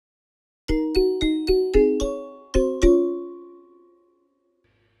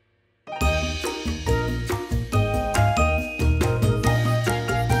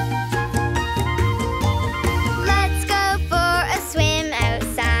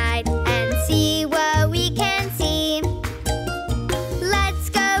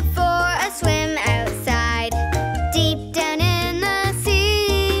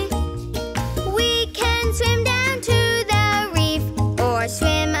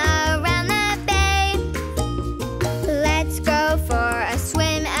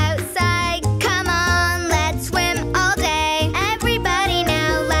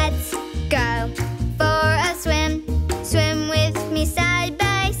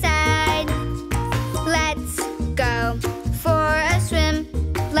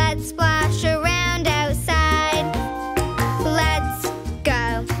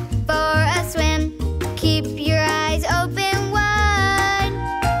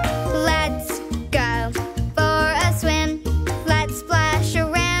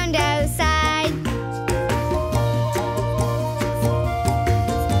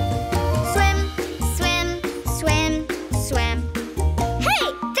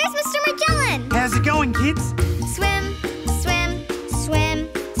kids. Swim, swim, swim,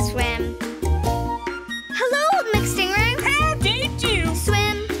 swim. Hello, Old McStingray. How did you?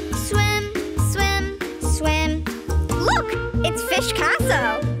 Swim, swim, swim, swim. Look, it's Fish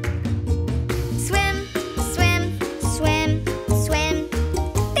Castle. Swim, swim, swim, swim.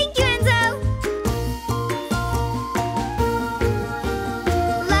 Thank you, Enzo.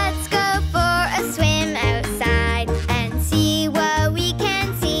 Let's go for a swim outside and see what we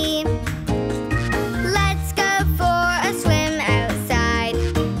can see. Let's go for a swim outside,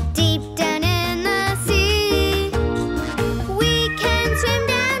 deep down in the sea. We can swim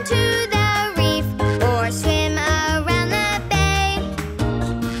down to the reef or swim around the bay.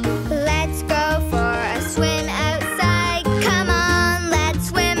 Let's go for a swim outside. Come on, let's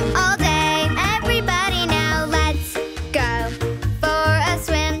swim all day. Everybody now, let's go for a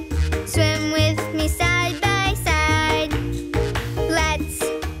swim. Swim with me side by side. Let's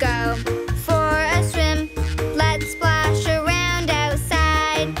go for a swim. Let's splash around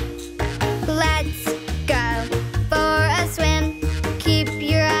outside. Let's go for a swim. Keep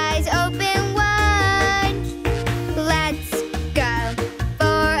your eyes open wide. Let's go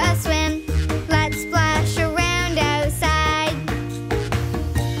for a swim. Let's splash around outside.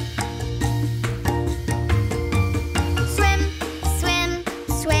 Swim, swim,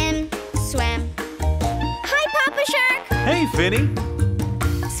 swim, swim. Hi, Papa Shark. Hey, Finny.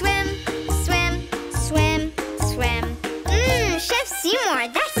 Swim, swim, swim, swim. Chef Seymour,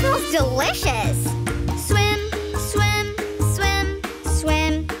 that smells delicious. Swim, swim, swim,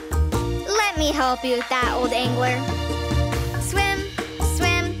 swim. Let me help you with that, old angler. Swim,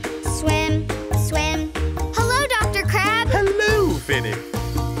 swim, swim, swim. Hello, Dr. Crab. Hello, Finny.